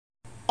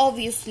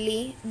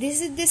Obviously,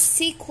 this is the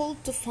sequel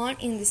to Fun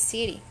in the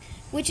City,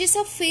 which is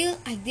a film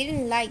I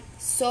didn't like,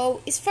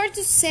 so it's fair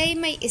to say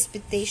my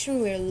expectations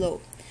were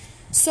low.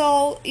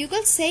 So you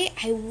could say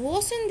I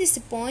wasn't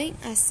disappointed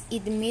as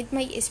it met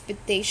my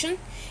expectation.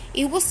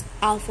 It was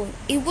awful.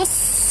 It was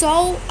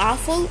so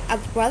awful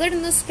I'd rather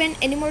not spend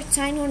any more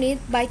time on it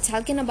by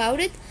talking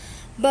about it.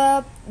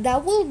 But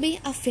that will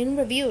be a film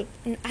review,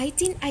 and I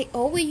think I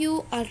owe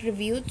you a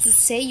review to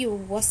say you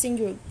wasn't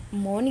your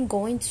money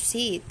going to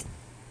see it.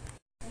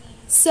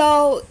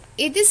 So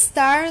it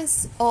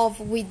starts off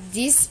with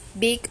this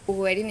big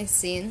wedding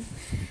scene,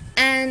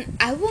 and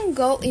I won't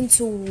go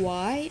into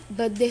why,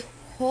 but the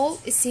whole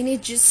scene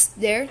is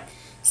just there.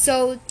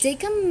 So they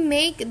can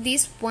make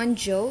this one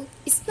joke.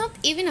 It's not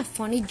even a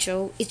funny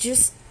joke. It's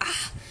just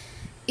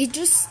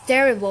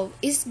terrible.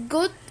 It's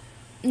got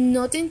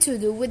nothing to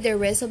do with the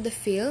rest of the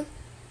film.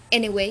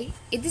 Anyway,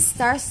 it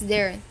starts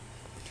there.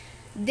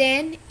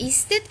 Then,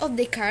 instead of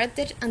the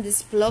character and the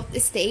plot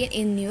staying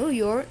in New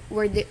York,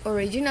 where the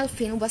original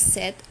film was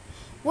set,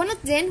 one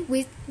of them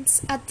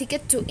wins a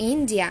ticket to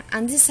India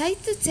and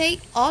decides to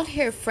take all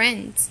her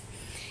friends.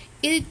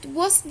 It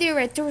was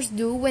directors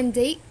do when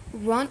they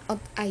run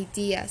out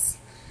ideas.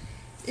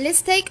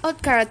 Let's take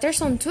out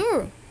characters on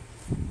tour.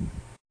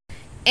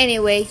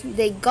 Anyway,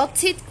 they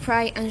got it,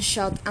 cry and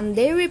shout, and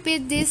they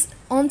repeat this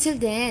until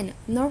the end.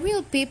 No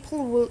real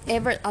people will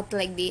ever act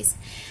like this.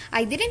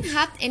 I didn't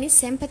have any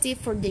sympathy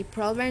for their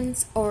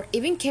problems or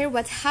even care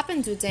what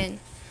happened to them.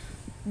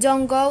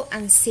 Don't go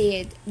and see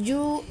it.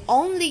 You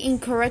only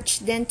encourage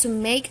them to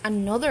make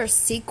another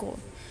sequel.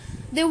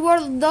 The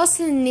world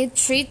doesn't need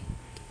three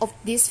of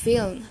this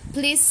film.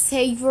 Please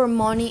save your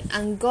money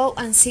and go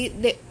and see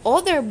the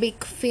other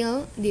big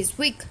film this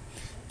week,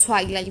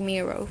 Twilight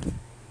Mirror.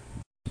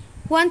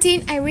 One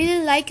thing I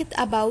really liked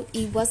about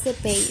it was the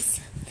pace.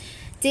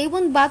 They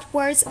went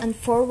backwards and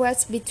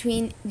forwards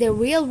between the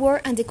real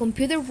world and the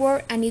computer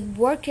world, and it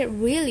worked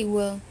really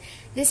well.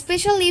 The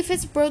special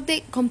effects brought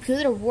the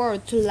computer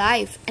world to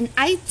life, and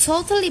I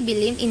totally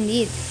believe in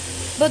it.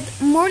 But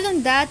more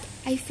than that,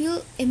 I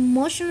feel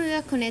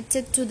emotionally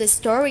connected to the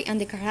story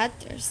and the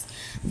characters.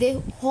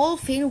 The whole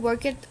film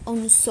worked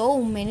on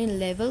so many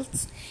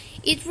levels.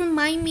 It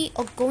reminded me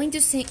of going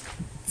to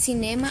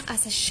cinema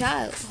as a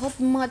child. How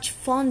much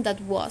fun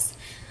that was.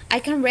 I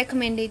can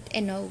recommend it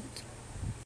enough.